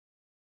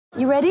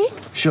You ready?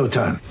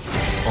 Showtime.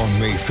 On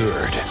May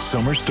 3rd,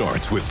 summer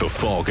starts with The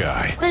Fall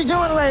Guy. Let's do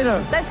it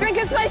later. Let's drink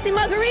a spicy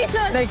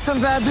margarita. Make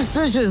some bad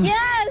decisions.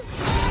 Yes!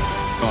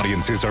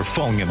 Audiences are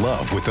falling in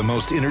love with the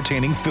most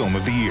entertaining film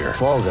of the year.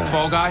 Fall Guy.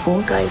 Fall Guy?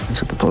 Fall guy.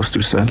 That's what the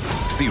poster said.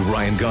 See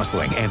Ryan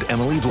Gosling and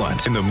Emily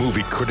Blunt in the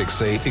movie critics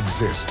say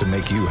exists to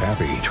make you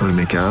happy. Trying to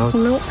make it out?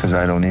 Nope. Because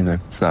I don't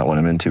either. It's not what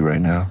I'm into right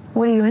now.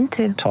 What are you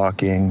into?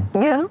 Talking.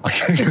 Yeah.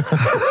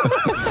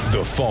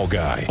 The Fall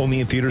Guy.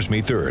 Only in theaters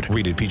May 3rd.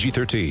 Rated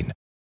PG-13.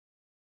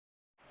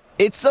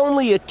 It's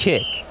only a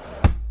kick,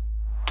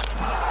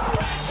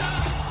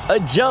 a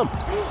jump,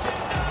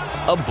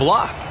 a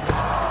block.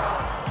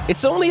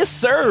 It's only a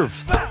serve.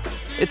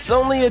 It's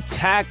only a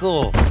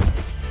tackle,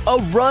 a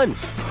run.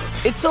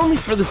 It's only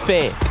for the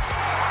fans.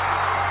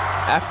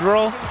 After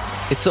all,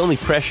 it's only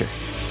pressure.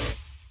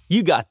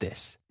 You got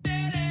this.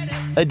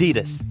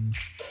 Adidas.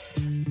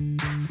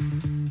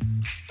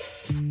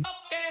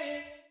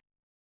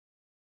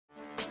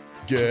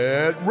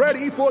 Get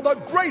ready for the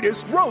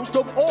greatest roast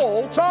of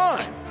all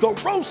time, the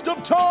Roast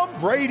of Tom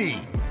Brady,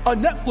 a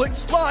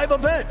Netflix live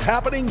event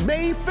happening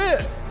May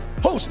 5th.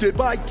 Hosted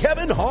by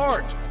Kevin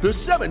Hart, the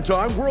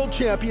 7-time world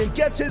champion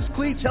gets his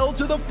cleats held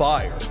to the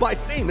fire by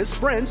famous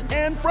friends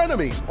and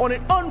frenemies on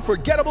an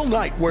unforgettable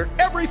night where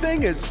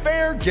everything is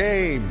fair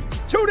game.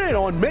 Tune in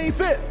on May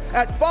 5th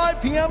at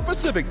 5 p.m.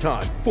 Pacific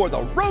time for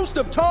the Roast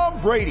of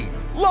Tom Brady,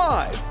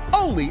 live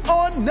only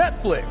on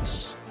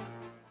Netflix.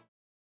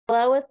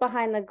 Hello with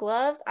Behind the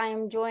Gloves. I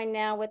am joined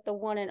now with the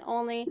one and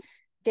only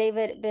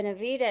David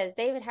Benavidez.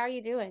 David, how are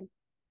you doing?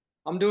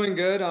 I'm doing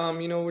good.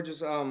 We're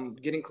just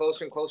getting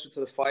closer and closer to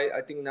the fight.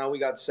 I think now we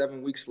got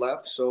 7 weeks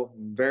left, so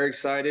I'm very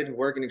excited,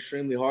 working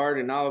extremely hard,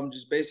 and now I'm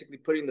just basically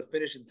putting the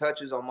finishing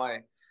touches on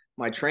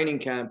my training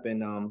camp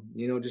and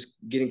just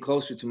getting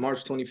closer to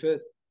March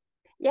 25th.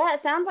 Yeah, it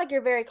sounds like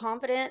you're very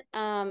confident,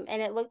 and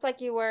it looked like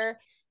you were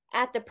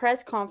at the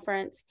press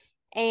conference.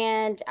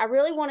 And I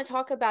really want to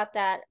talk about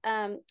that.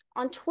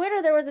 On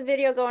Twitter, there was a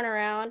video going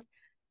around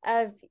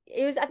I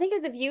think it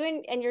was of you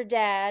and your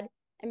dad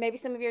and maybe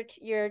some of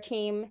your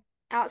team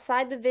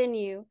outside the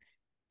venue,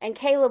 and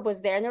Caleb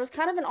was there. And there was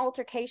kind of an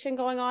altercation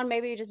going on,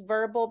 maybe just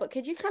verbal, but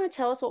could you kind of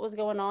tell us what was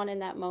going on in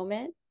that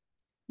moment?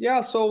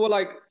 Yeah, so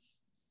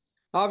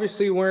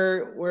obviously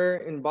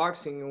we're in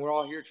boxing and we're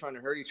all here trying to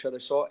hurt each other.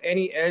 So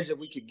any edge that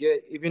we could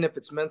get, even if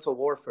it's mental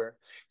warfare,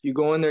 you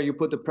go in there, you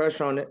put the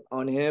pressure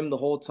on him the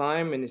whole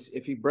time. And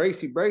if he breaks,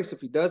 he breaks. If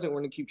he doesn't,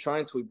 we're going to keep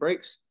trying till he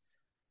breaks.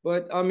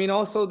 But I mean,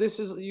 also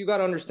you got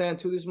to understand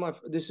too,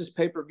 this is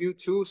pay-per-view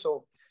too.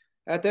 So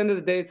at the end of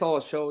the day, it's all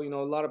a show. A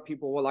lot of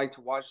people would like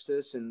to watch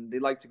this and they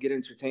like to get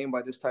entertained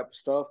by this type of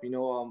stuff. A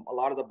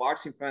lot of the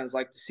boxing fans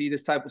like to see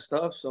this type of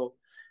stuff. So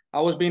I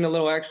was being a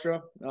little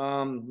extra,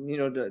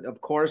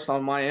 of course,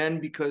 on my end,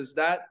 because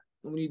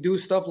when you do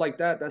stuff like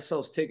that, that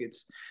sells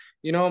tickets.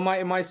 It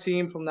might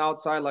seem from the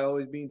outside like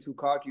always being too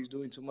cocky, he's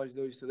doing too much,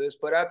 doing to this.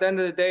 But at the end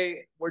of the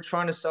day, we're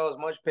trying to sell as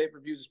much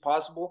pay-per-views as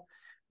possible.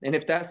 And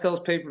if that sells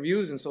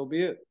pay-per-views, then so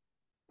be it.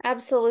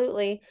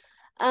 Absolutely.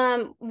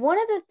 One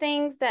of the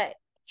things that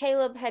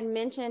Caleb had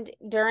mentioned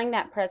during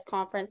that press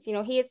conference,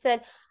 he had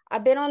said,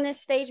 I've been on this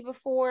stage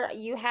before,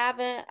 you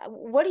haven't.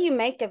 What do you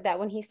make of that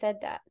when he said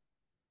that?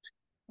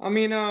 I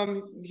mean,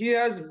 he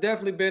has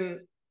definitely been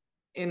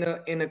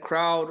in a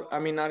crowd. I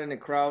mean, not in a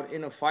crowd,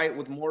 in a fight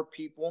with more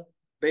people,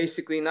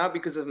 basically not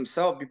because of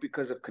himself, but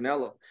because of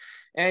Canelo.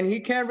 And he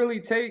can't really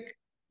take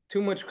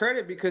too much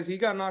credit because he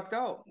got knocked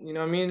out.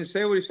 To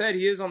say what he said,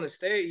 he is on the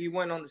stage. He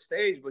went on the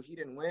stage, but he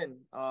didn't win.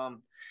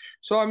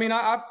 So, I mean,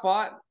 I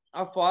fought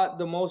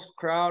the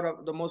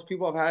most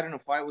people I've had in a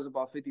fight was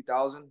about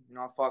 50,000.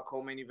 I fought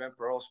co-main event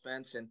for Earl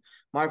Spence, and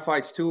my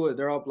fights too,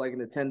 they're up like in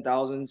the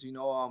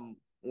 10,000s,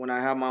 when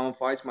I have my own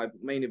fights, my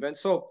main event.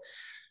 So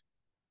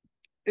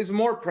it's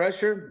more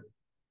pressure.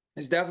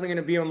 It's definitely going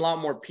to be a lot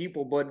more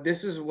people, but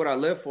this is what I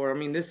live for. I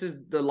mean, this is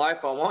the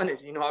life I wanted.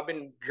 I've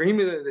been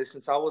dreaming of this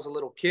since I was a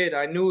little kid.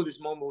 I knew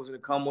this moment was going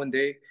to come one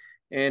day,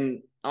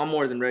 and I'm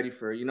more than ready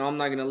for it. I'm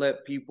not going to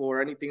let people or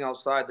anything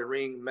outside the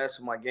ring mess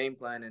with my game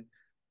plan. And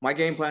my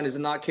game plan is to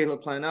knock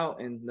Caleb Plant out,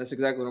 and that's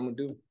exactly what I'm going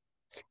to do.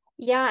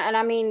 Yeah, and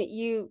I mean,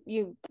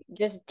 you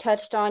just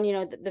touched on,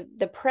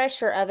 the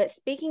pressure of it.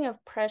 Speaking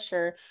of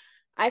pressure,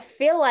 I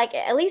feel like,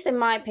 at least in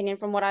my opinion,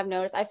 from what I've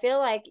noticed, I feel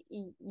like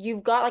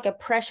you've got like a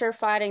pressure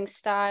fighting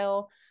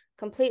style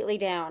completely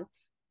down.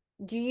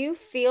 Do you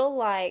feel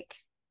like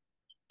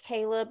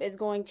Caleb is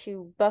going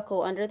to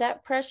buckle under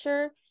that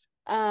pressure?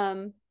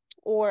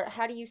 Or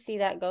how do you see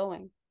that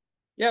going?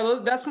 Yeah,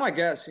 that's my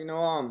guess.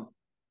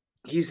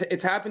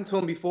 It's happened to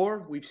him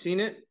before. We've seen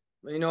it.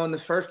 In the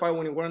first fight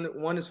when he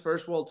won his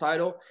first world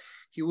title,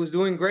 he was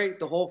doing great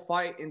the whole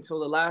fight until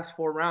the last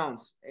 4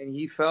 rounds, and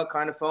he fell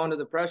under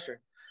the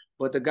pressure.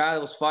 But the guy that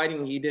was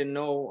fighting, he didn't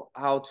know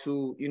how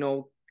to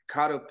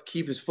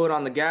keep his foot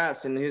on the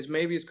gas, and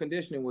maybe his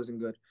conditioning wasn't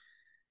good.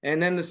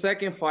 And then the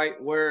second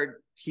fight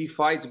where he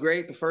fights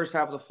great the first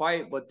half of the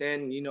fight, but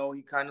then,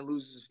 he kind of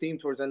loses his steam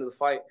towards the end of the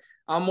fight.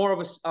 I'm more of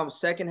a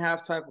second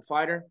half type of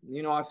fighter.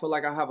 I feel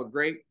like I have a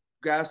great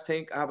gas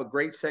tank. I have a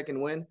great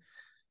second win.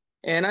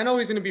 And I know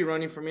he's going to be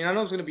running for me. I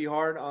know it's going to be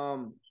hard.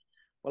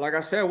 But like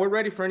I said, we're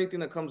ready for anything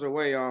that comes our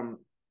way. I'm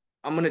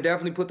going to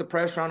definitely put the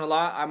pressure on a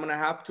lot. I'm going to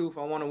have to, if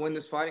I want to win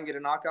this fight and get a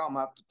knockout, I'm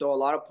going to have to throw a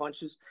lot of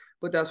punches.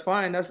 But that's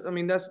fine. That's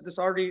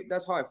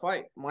how I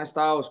fight. My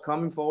style is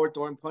coming forward,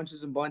 throwing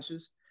punches and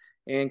bunches,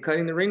 and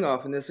cutting the ring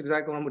off. And that's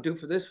exactly what I'm going to do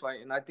for this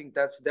fight. And I think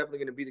that's definitely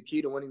going to be the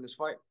key to winning this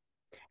fight.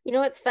 You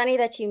know, it's funny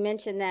that you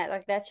mentioned that,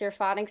 like that's your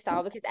fighting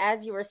style, because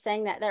as you were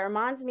saying that, that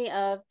reminds me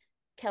of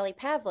Kelly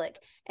Pavlik.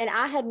 And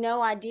I had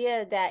no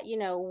idea that, you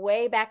know,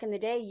 way back in the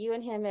day, you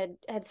and him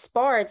had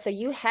sparred. So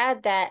you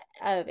had that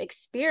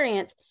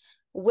experience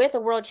with a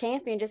world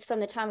champion just from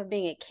the time of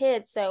being a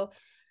kid. So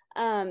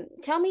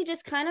tell me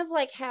just kind of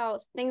like how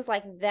things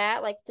like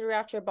that, like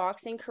throughout your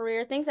boxing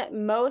career, things that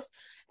most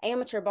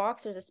amateur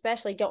boxers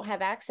especially don't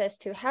have access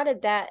to, how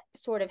did that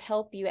sort of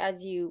help you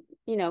as you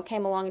know,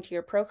 came along into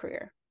your pro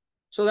career?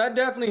 So that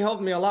definitely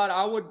helped me a lot.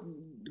 I would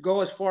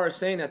go as far as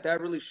saying that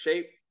really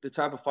shaped the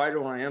type of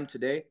fighter I am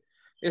today,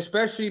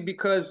 especially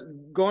because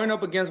going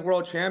up against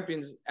world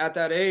champions at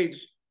that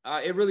age,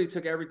 it really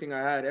took everything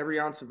I had, every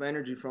ounce of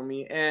energy from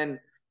me. And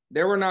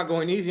they were not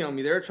going easy on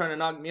me. They were trying to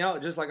knock me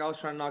out just like I was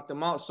trying to knock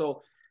them out.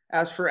 So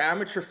as for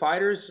amateur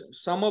fighters,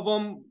 some of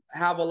them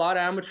have a lot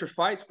of amateur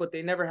fights, but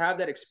they never have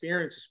that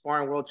experience of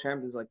sparring world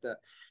champions like that.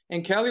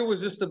 And Kelly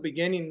was just the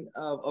beginning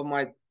of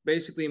my,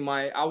 basically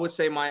my, I would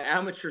say my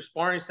amateur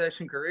sparring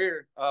session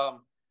career.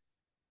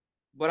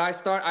 But I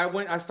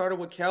started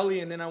with Kelly,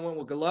 and then I went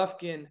with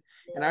Golovkin,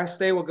 and I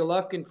stayed with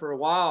Golovkin for a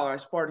while. I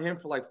sparred him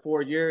for like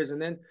 4 years,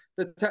 and then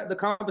the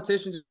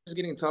competition just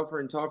getting tougher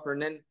and tougher.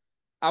 And then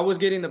I was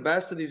getting the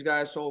best of these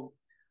guys, so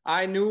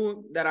I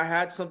knew that I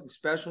had something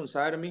special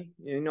inside of me.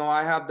 You know,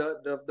 I have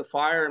the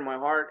fire in my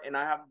heart, and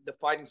I have the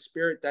fighting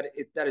spirit that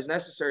is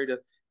necessary to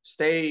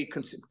stay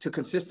to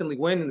consistently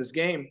win in this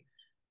game.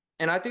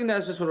 And I think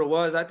that's just what it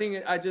was. I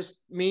think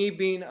me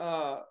being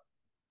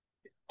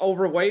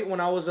overweight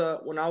when I was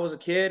a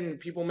kid and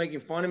people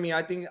making fun of me,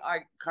 I think I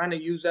kind of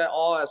use that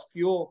all as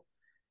fuel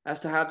as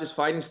to have this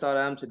fighting style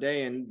that I am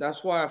today. And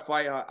that's why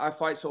I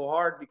fight so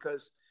hard,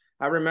 because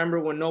I remember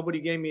when nobody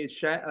gave me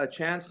a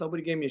chance,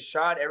 nobody gave me a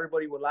shot,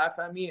 everybody would laugh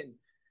at me, and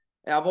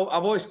I've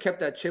always kept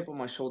that chip on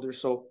my shoulder.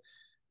 So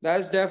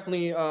that's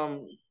definitely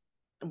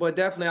but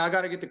definitely I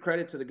got to get the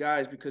credit to the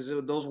guys, because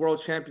those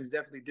world champions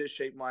definitely did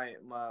shape my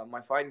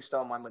fighting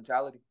style, my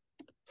mentality.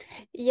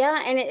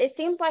 Yeah, and it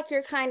seems like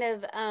you're kind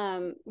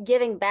of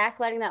giving back,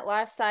 letting that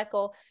life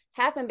cycle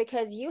happen,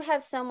 because you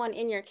have someone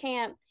in your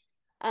camp,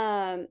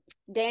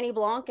 Danny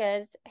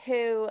Blancas,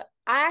 who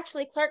I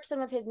actually clerked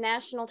some of his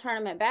national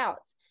tournament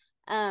bouts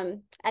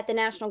at the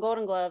National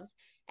Golden Gloves.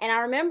 And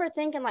I remember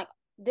thinking, like,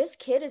 this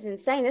kid is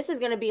insane. This is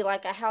going to be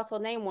like a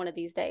household name one of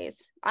these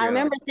days. I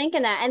remember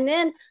thinking that. And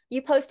then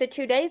you posted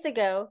 2 days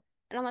ago,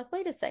 and I'm like,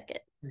 wait a second.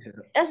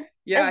 That's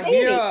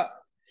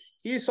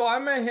Danny. So I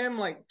met him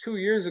like 2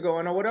 years ago,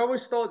 and what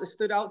always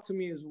stood out to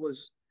me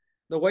was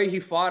the way he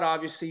fought.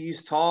 Obviously,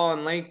 he's tall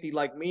and lengthy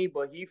like me,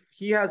 but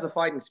he has a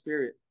fighting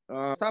spirit.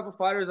 Type of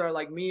fighters are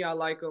like me. I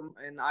like them,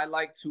 and I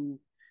like to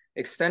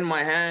extend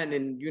my hand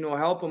and, you know,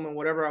 help them in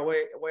whatever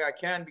way I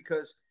can,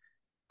 because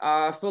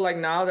I feel like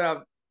now that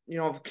I've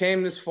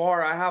came this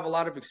far, I have a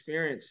lot of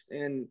experience,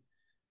 and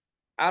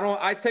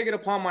I take it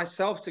upon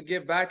myself to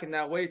give back in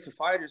that way to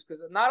fighters,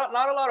 because not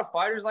a lot of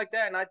fighters like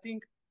that. And I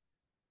think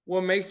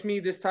what makes me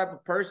this type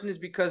of person is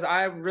because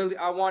I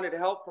wanted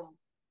help from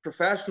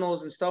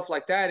professionals and stuff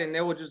like that, and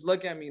they would just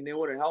look at me and they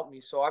wouldn't help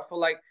me. So I feel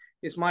like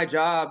it's my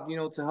job, you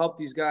know, to help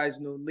these guys,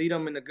 you know, lead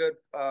them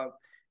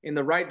in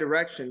the right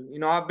direction. You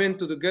know, I've been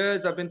through the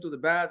goods, I've been through the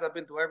bads, I've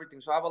been through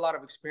everything, so I have a lot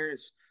of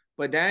experience.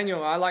 But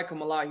Daniel, I like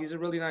him a lot. He's a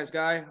really nice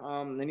guy,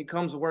 and he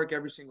comes to work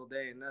every single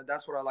day, and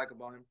that's what I like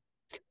about him.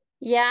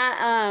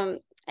 Yeah,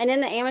 and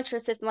in the amateur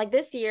system, like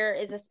this year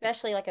is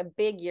especially like a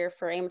big year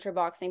for amateur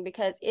boxing,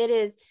 because it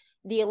is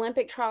the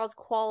Olympic trials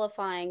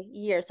qualifying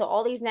year. So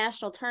all these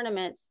national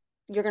tournaments,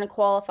 you're going to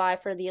qualify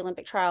for the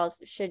Olympic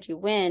trials should you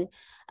win.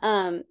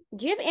 Do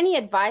you have any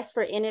advice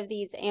for any of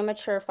these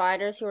amateur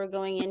fighters who are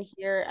going in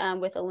here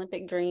with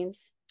Olympic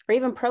dreams or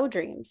even pro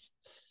dreams?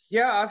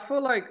 Yeah, I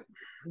feel like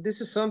this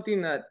is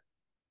something that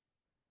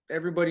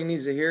everybody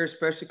needs to hear,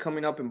 especially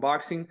coming up in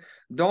boxing.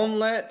 Don't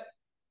let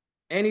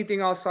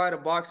anything outside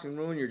of boxing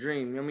ruin your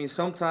dream. I mean,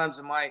 sometimes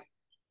it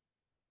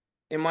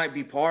might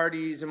be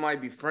parties, it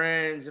might be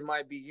friends, it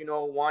might be, you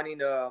know, wanting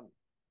to,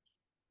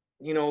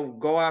 you know,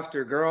 go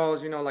after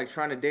girls, you know, like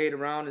trying to date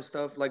around and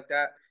stuff like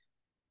that.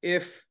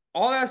 If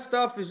all that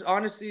stuff is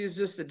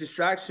just a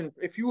distraction,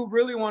 if you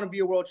really want to be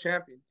a world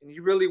champion and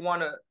you really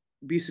want to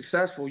be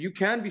successful, you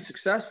can be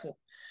successful.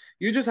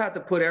 You just have to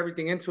put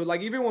everything into it.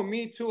 Like even with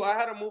me too, I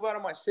had to move out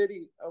of my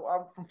city.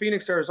 I'm from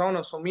Phoenix,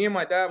 Arizona. So me and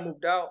my dad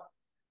moved out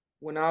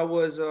when I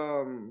was,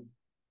 how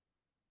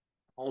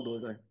old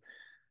was I?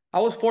 I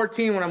was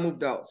 14 when I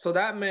moved out. So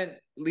that meant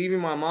leaving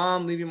my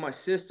mom, leaving my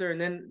sister. And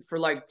then for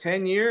like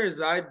 10 years,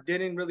 I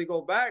didn't really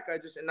go back. I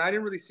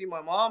didn't really see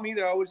my mom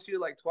either. I would see her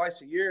like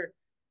twice a year.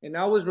 And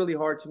that was really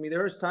hard to me.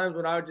 There was times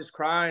when I would just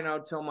cry and I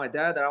would tell my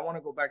dad that I want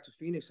to go back to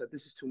Phoenix, that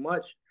this is too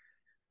much.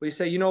 But he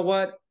said, you know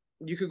what?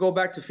 you could go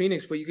back to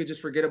Phoenix, but you could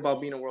just forget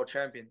about being a world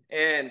champion.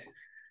 And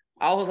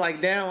I was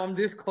like, damn, I'm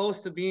this close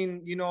to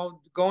being,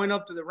 going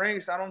up to the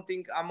ranks. I don't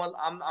think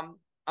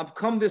I've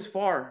come this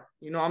far.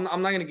 I'm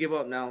not going to give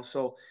up now.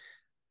 So,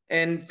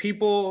 and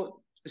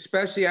people,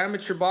 especially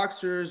amateur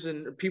boxers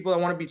and people that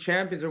want to be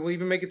champions or will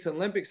even make it to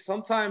Olympics,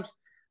 sometimes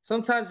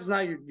it's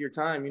not your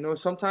time.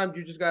 Sometimes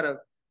you just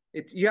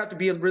you have to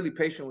be really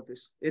patient with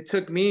this. It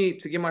took me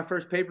to get my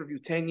first pay-per-view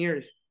 10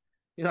 years.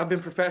 I've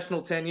been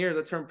professional 10 years.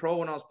 I turned pro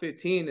when I was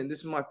 15, and this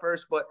is my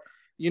first. But,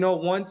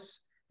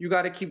 once you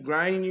got to keep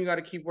grinding, you got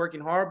to keep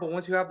working hard. But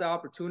once you have the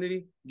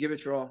opportunity, give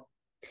it your all.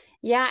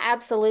 Yeah,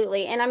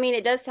 absolutely. And I mean,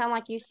 it does sound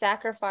like you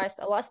sacrificed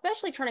a lot,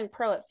 especially turning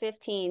pro at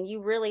 15.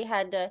 You really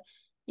had to,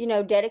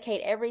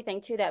 dedicate everything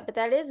to that. But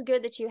that is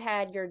good that you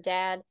had your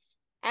dad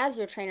as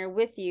your trainer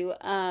with you.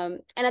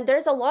 And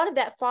there's a lot of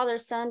that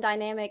father-son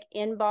dynamic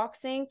in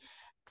boxing.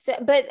 So,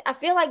 but I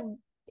feel like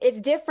it's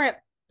different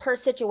per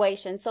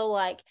situation. So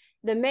like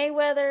the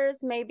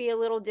Mayweathers may be a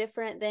little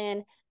different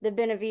than the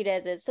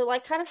Benavidez's. So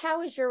like kind of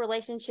how is your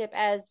relationship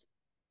as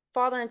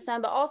father and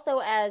son, but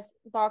also as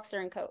boxer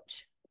and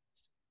coach?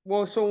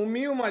 Well, so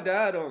me and my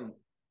dad,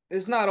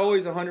 it's not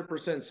always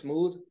 100%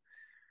 smooth.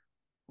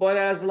 But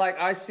as like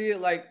I see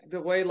it, like the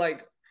way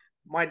like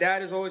my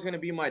dad is always going to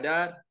be my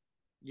dad.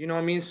 You know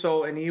what I mean?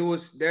 So, and he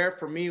was there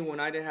for me when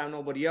I didn't have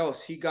nobody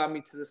else. He got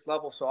me to this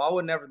level. So I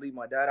would never leave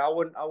my dad. I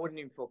wouldn't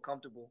even feel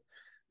comfortable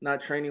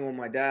not training with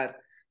my dad.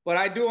 But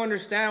I do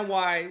understand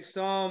why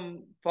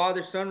some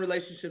father-son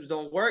relationships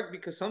don't work,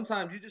 because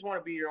sometimes you just want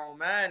to be your own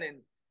man, and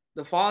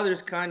the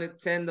fathers kind of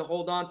tend to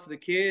hold on to the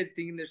kids,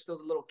 thinking they're still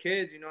the little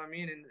kids, you know what I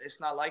mean? And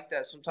it's not like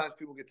that. Sometimes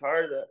people get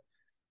tired of that.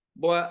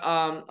 But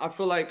I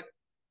feel like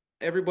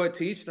everybody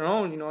to each their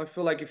own. I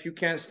feel like if you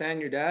can't stand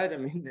your dad, I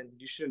mean, then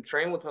you shouldn't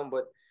train with him.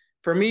 But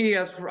for me,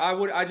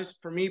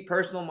 for me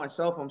personal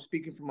myself, I'm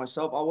speaking for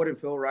myself, I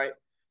wouldn't feel right.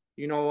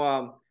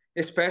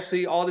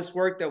 Especially all this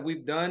work that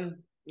we've done.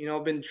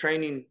 I've been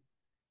training.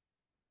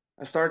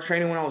 I started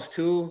training when I was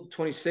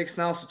 26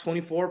 now, so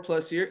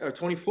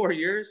 24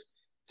 years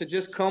to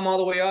just come all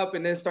the way up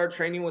and then start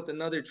training with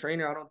another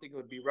trainer. I don't think it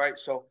would be right.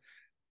 So,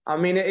 I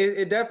mean,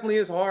 it definitely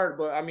is hard,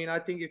 but I mean, I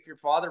think if your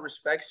father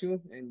respects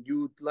you and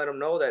you let him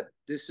know that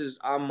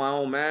I'm my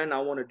own man, I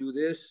want to do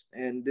this,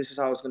 and this is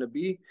how it's going to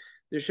be,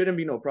 there shouldn't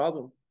be no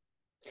problem.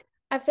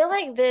 I feel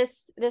like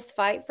this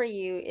fight for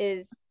you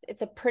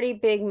it's a pretty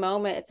big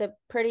moment. It's a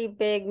pretty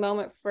big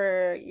moment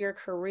for your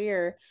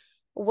career.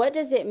 What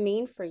does it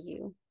mean for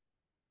you?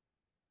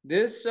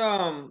 This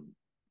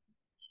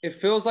it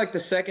feels like the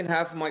second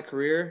half of my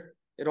career.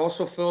 It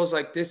also feels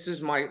like this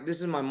is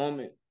my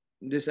moment.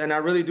 And I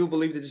really do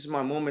believe that this is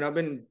my moment. I've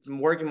been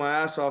working my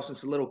ass off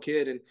since a little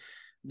kid, and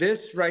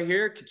this right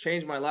here could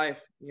change my life,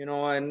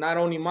 and not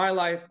only my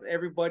life,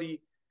 everybody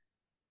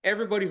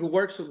who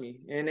works with me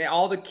and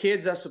all the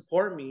kids that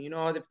support me.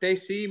 If they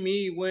see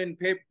me win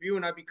pay-per-view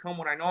and I become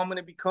what I know I'm going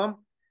to become,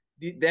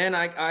 then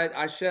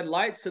I shed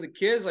light to the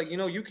kids. Like,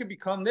 you can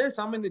become this.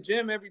 I'm in the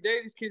gym every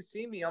day. These kids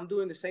see me. I'm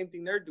doing the same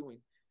thing they're doing.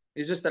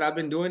 It's just that I've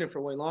been doing it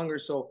for way longer.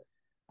 So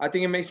I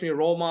think it makes me a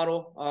role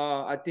model.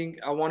 I think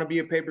I want to be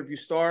a pay-per-view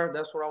star.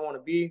 That's where I want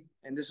to be.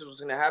 And this is what's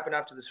going to happen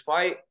after this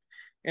fight.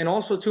 And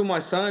also to my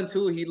son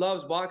too, he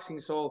loves boxing.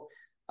 So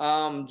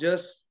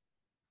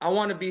I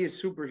want to be his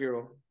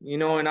superhero,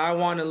 and I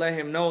want to let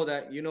him know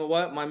that,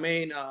 what, my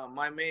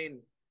main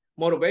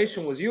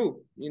motivation was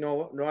you,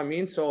 know what I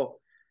mean? So,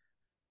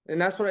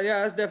 and that's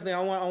that's definitely, I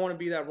want to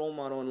be that role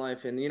model in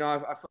life. And, I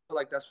feel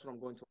like that's what I'm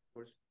going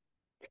towards.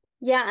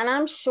 Yeah. And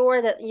I'm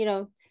sure that,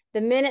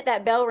 the minute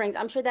that bell rings,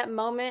 I'm sure that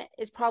moment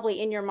is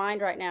probably in your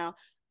mind right now.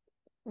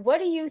 What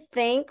do you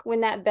think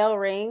when that bell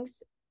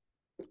rings?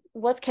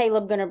 What's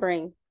Caleb going to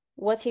bring?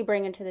 What's he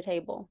bringing to the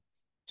table?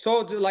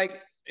 So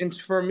and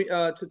for me,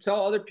 to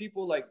tell other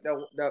people like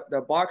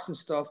that boxing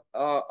stuff,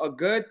 a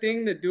good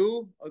thing to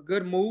do, a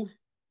good move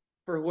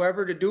for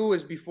whoever to do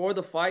is before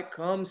the fight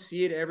comes,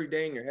 see it every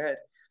day in your head.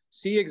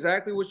 See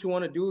exactly what you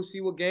want to do,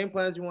 see what game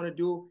plans you want to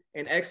do,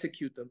 and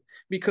execute them.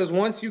 Because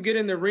once you get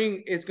in the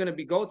ring, it's going to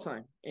be go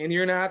time. And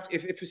you're going to have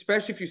to,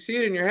 especially if you see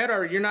it in your head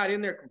or you're not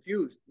in there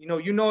confused,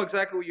 you know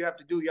exactly what you have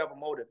to do. You have a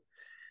motive.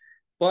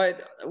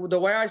 But the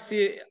way I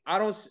see it,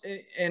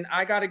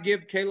 I got to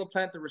give Caleb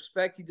Plant the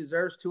respect he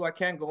deserves too. I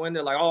can't go in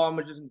there like, oh, I'm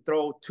going to just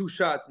throw 2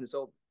 shots and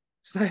so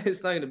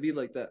it's not going to be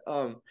like that.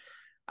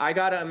 I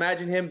got to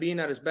imagine him being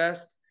at his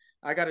best.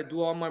 I got to do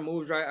all my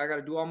moves right. I got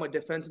to do all my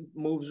defensive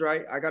moves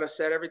right. I got to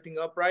set everything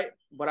up right.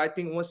 But I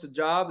think once the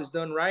job is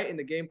done right and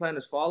the game plan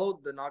is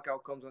followed, the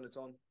knockout comes on its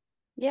own.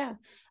 Yeah.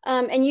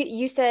 And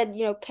you said,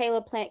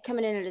 Caleb Plant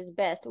coming in at his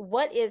best.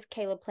 What is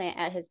Caleb Plant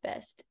at his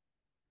best?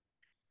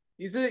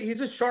 He's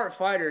a sharp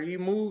fighter. He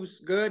moves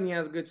good and he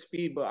has good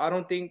speed, but I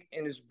don't think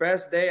in his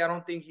best day, I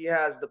don't think he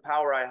has the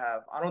power I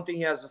have. I don't think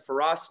he has the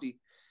ferocity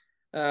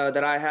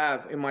that I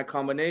have in my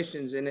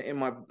combinations and in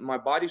my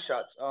body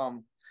shots.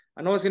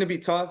 I know it's gonna be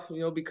tough,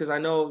 because I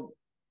know,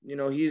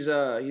 he's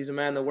a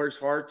man that works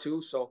hard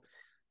too. So,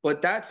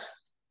 but that's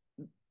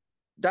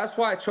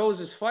why I chose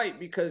this fight,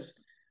 because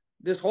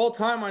this whole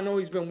time I know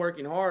he's been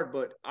working hard,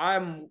 but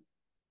I'm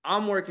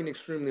I'm working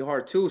extremely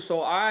hard too.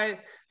 So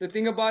the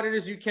thing about it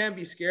is you can't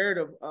be scared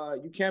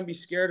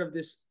of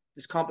this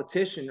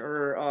competition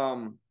or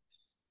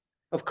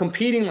of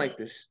competing like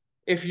this.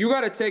 If you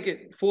got to take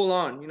it full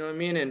on, you know what I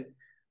mean? And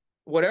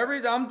whatever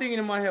I'm thinking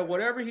in my head,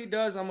 whatever he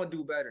does, I'm gonna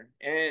do better.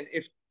 And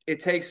if it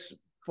takes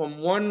from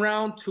 1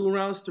 round, 2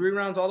 rounds, 3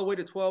 rounds, all the way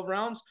to 12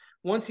 rounds,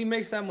 once he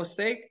makes that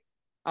mistake,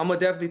 I'm gonna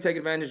definitely take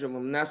advantage of him,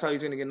 and that's how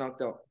he's gonna get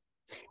knocked out.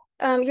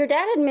 Your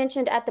dad had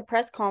mentioned at the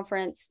press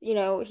conference, you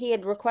know, he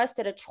had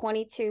requested a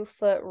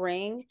 22-foot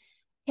ring.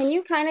 Can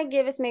you kind of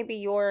give us maybe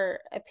your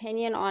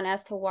opinion on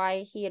as to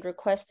why he had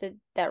requested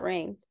that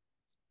ring?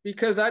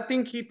 Because I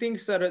think he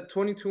thinks that a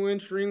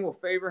 22-inch ring will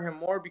favor him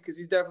more because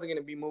he's definitely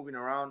gonna be moving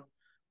around.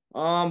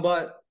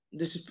 But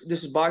this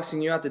is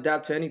boxing. You have to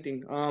adapt to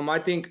anything. I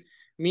think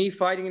me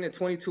fighting in a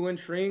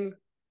 22-inch ring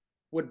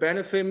would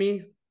benefit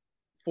me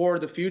for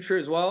the future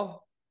as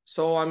well.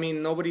 So I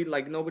mean, nobody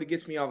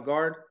gets me off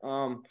guard.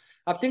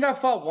 I think I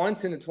fought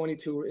once in a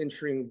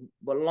 22-inch ring,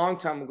 but a long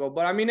time ago.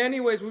 But I mean,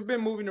 anyways, we've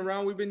been moving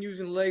around. We've been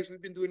using legs.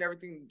 We've been doing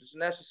everything that's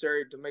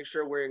necessary to make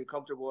sure we're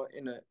comfortable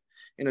in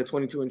a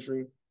 22-inch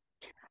ring.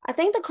 I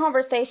think the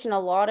conversation a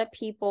lot of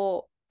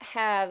people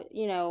have,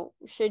 you know,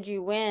 should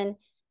you win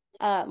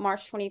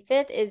March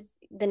 25th, is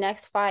the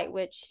next fight,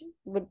 which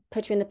would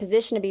put you in the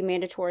position to be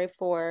mandatory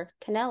for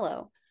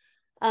Canelo.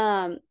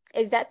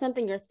 Is that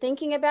something you're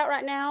thinking about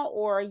right now,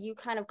 or are you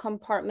kind of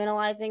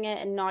compartmentalizing it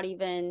and not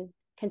even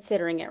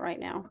considering it right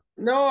now?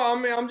 No, I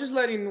mean, I'm just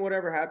letting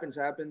whatever happens.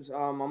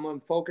 I'm gonna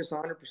focus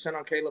 100%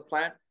 on Caleb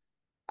Plant.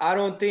 I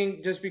don't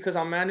think just because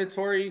I'm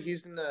mandatory,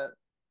 he's gonna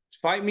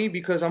fight me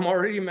because I'm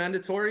already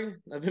mandatory.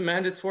 I've been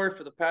mandatory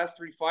for the past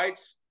 3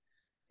 fights,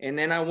 and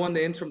then I won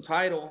the interim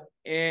title.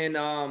 And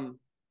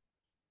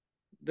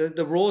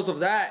the rules of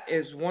that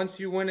is once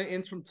you win an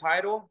interim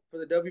title for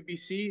the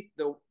WBC,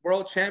 the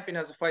world champion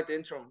has to fight the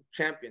interim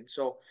champion.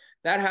 So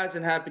that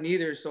hasn't happened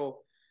either. So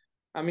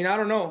I mean, I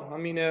don't know. I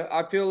mean,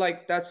 I feel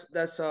like that's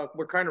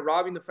we're kind of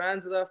robbing the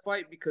fans of that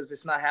fight because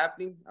it's not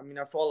happening. I mean,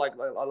 I feel like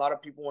a lot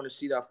of people want to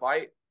see that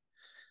fight,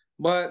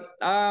 but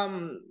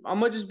I'm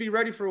gonna just be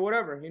ready for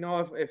whatever. You know,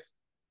 if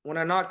when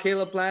I knock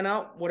Caleb Plant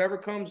out, whatever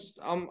comes,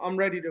 I'm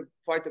ready to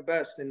fight the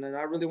best, and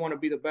I really want to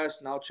be the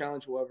best, and I'll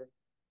challenge whoever.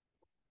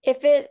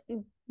 If it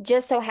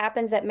just so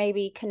happens that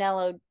maybe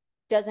Canelo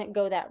doesn't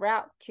go that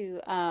route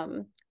to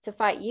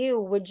fight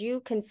you, would you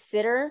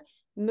consider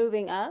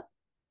moving up?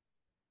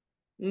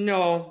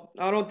 No,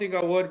 I don't think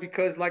I would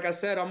because, like I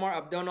said,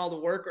 I've done all the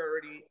work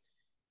already,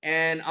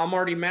 and I'm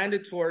already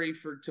mandatory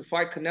to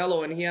fight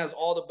Canelo, and he has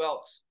all the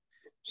belts.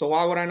 So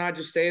why would I not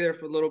just stay there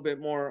for a little bit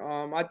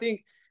more? I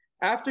think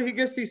after he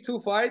gets these 2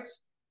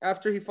 fights,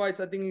 after he fights,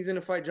 I think he's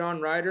gonna fight John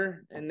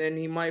Ryder, and then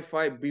he might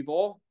fight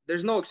Bivol.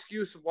 There's no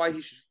excuse of why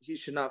he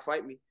should not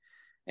fight me,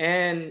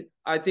 and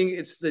I think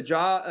it's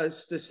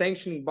the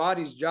sanctioning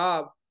body's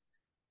job,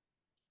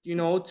 you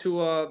know,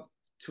 to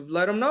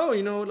let him know,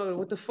 you know, like,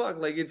 what the fuck,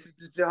 like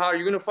it's how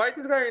you're gonna fight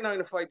this guy, or you're not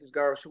gonna fight this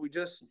guy, or should we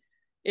just,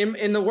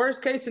 in the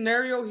worst case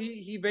scenario,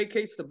 he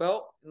vacates the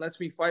belt and lets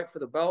me fight for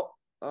the belt.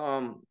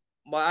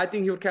 But I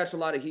think he would catch a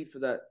lot of heat for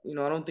that. You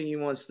know, I don't think he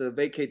wants to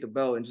vacate the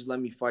belt and just let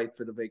me fight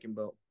for the vacant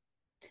belt.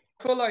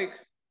 I feel like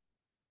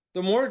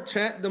the more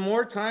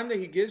time that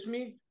he gives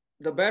me,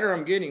 the better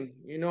I'm getting.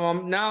 You know,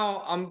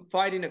 I'm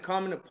fighting a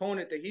common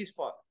opponent that he's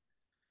fought.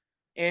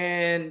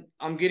 And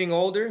I'm getting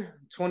older.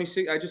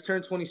 26. I just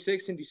turned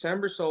 26 in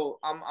December, so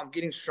I'm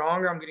getting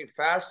stronger. I'm getting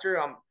faster.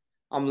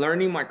 I'm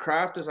learning my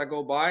craft as I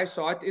go by.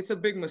 So it's a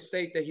big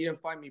mistake that he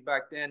didn't fight me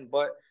back then.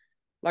 But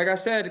like I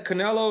said,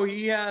 Canelo,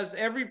 he has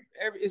every.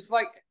 It's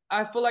like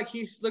I feel like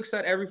he looks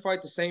at every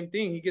fight the same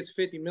thing. He gets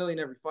 50 million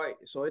every fight,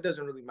 so it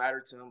doesn't really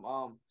matter to him.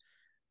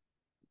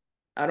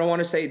 I don't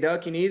want to say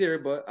ducking either,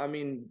 but I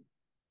mean,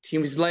 he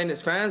was letting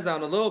his fans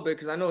down a little bit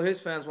because I know his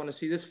fans want to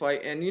see this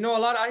fight. And you know,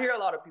 I hear a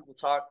lot of people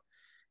talk.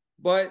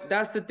 But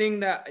that's the thing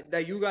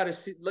that you got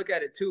to look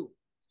at it too.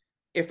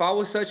 If I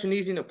was such an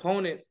easy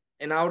opponent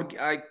and I would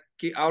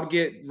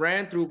get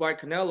ran through by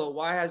Canelo,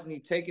 why hasn't he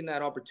taken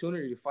that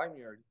opportunity to fight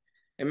me already?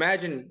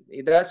 Imagine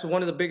that's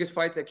one of the biggest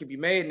fights that could be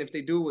made, and if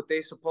they do what they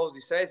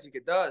supposedly says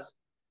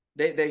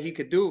that he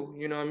could do,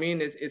 you know what I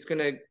mean?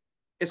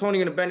 It's only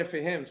gonna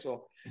benefit him.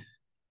 So,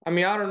 I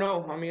mean, I don't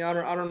know. I mean,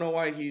 I don't know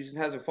why he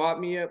hasn't fought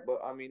me yet, but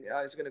I mean,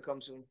 it's gonna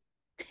come soon.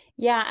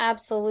 Yeah,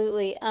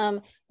 absolutely.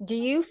 Do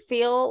you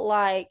feel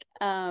like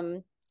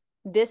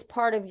this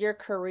part of your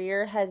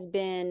career has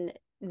been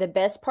the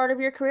best part of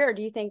your career, or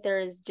do you think there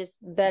is just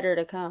better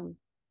to come?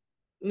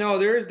 No,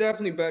 there is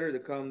definitely better to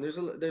come. There's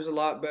a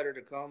lot better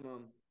to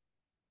come.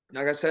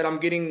 Like I said, I'm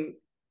getting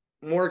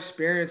more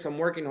experience. I'm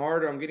working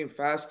harder. I'm getting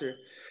faster.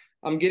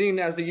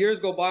 As the years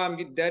go by,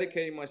 I'm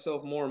dedicating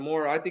myself more and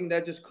more. I think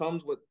that just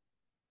comes with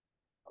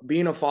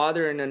being a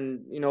father and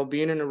then, you know,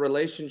 being in a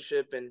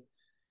relationship and,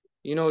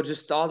 you know,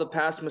 just all the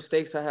past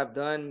mistakes I have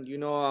done. You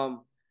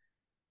know,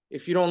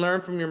 if you don't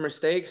learn from your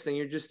mistakes, then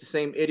you're just the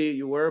same idiot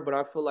you were. But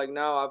I feel like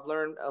now I've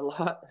learned a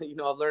lot. You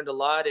know, I've learned a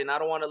lot, and I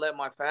don't want to let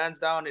my fans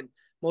down. And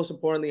most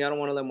importantly, I don't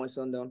want to let my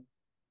son down.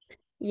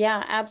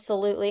 Yeah,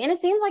 absolutely. And it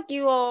seems like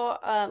you all,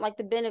 like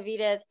the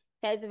Benavides,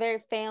 has a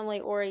very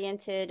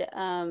family-oriented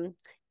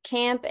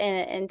camp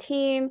and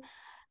team,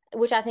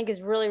 which I think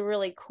is really,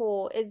 really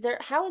cool.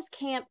 How is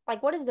camp,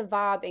 like, what is the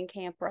vibe in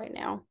camp right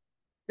now?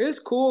 It's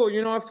cool.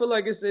 I feel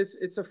like it's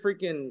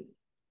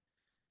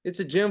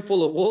a gym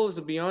full of wolves,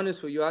 to be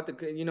honest with you. I have to,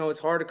 it's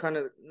hard to kind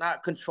of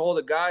not control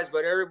the guys,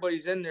 but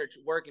everybody's in there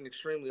working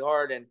extremely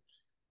hard. And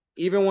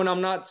even when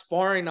I'm not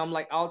sparring, I'm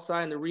like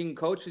outside in the ring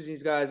coaches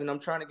these guys, and I'm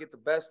trying to get the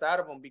best out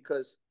of them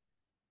because,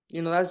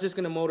 that's just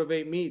going to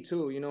motivate me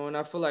too, and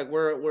I feel like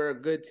we're a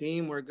good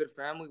team. We're a good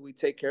family. We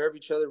take care of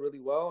each other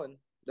really well. And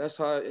that's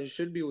how it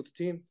should be with the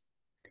team.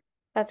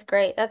 That's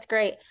great. That's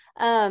great.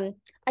 I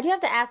do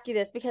have to ask you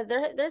this because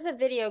there's a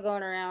video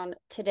going around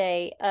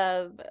today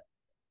of,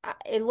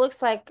 it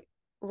looks like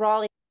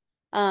Rolly,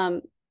 I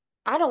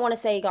don't want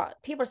to say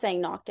people are saying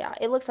knocked out.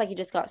 It looks like he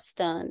just got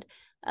stunned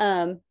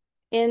in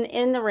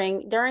the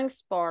ring during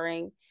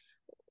sparring.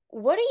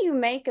 What do you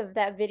make of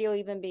that video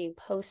even being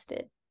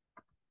posted?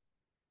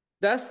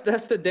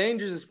 That's the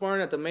dangers of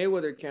sparring at the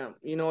Mayweather camp.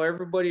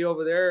 Everybody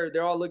over there,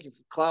 they're all looking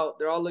for clout.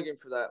 They're all looking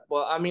for that.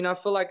 But I mean, I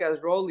feel like as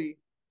Rolly,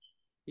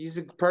 he's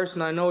a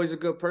person, I know he's a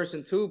good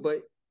person too,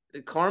 but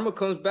the karma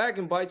comes back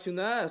and bites you in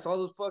the ass. All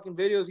those fucking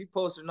videos he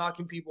posted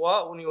knocking people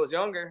out when he was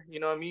younger, you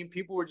know what I mean?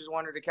 People were just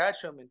wanting to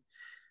catch him, and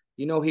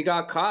he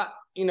got caught,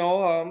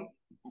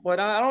 but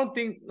I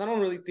don't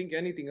really think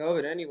anything of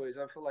it anyways.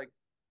 I feel like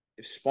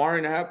if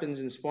sparring happens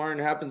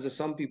to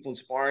some people in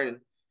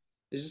sparring,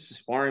 it's just a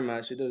sparring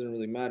match. It doesn't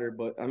really matter.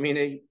 But I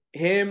mean,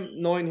 him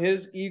knowing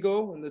his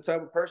ego and the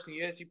type of person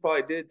he is, he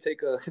probably did take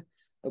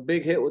a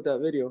big hit with that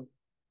video.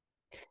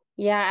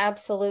 Yeah,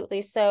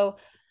 absolutely. So,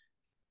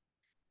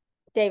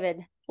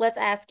 David, let's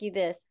ask you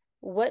this.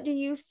 What do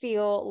you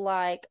feel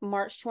like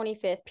March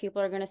 25th people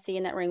are going to see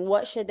in that ring?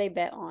 What should they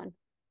bet on?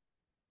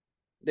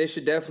 They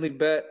should definitely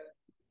bet.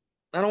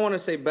 I don't want to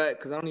say bet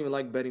because I don't even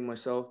like betting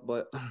myself,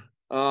 but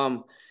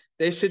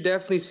they should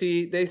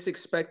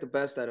expect the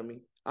best out of me.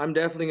 I'm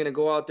definitely going to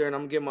go out there and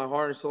I'm going to give my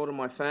heart and soul to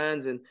my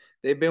fans. And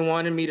they've been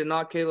wanting me to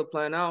knock Caleb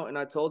Plant out. And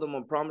I told them,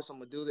 I promise I'm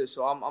going to do this.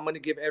 So I'm going to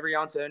give every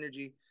ounce of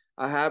energy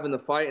I have in the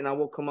fight, and I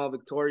will come out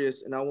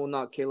victorious, and I will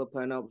knock Caleb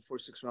Plant out before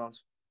 6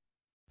 rounds.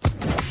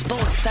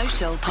 Sports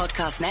Social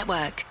Podcast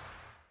Network.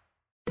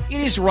 It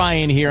is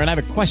Ryan here, and I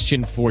have a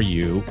question for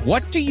you.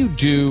 What do you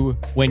do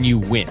when you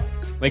win?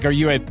 Like, are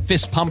you a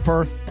fist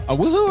pumper, a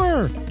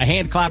woohooer, a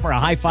hand clapper, a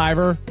high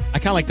fiver? I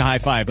kind of like the high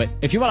five, but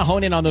if you want to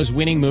hone in on those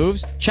winning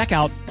moves, check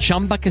out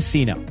Chumba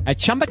Casino. At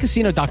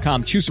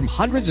ChumbaCasino.com, choose from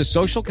hundreds of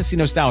social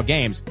casino-style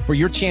games for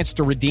your chance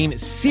to redeem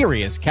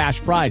serious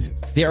cash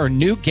prizes. There are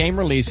new game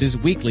releases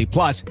weekly,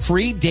 plus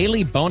free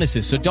daily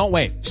bonuses, so don't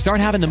wait. Start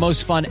having the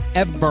most fun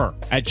ever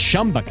at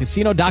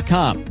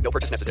ChumbaCasino.com. No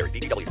purchase necessary.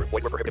 VGW. Void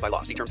where prohibited by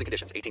law. See terms and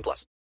conditions. 18+.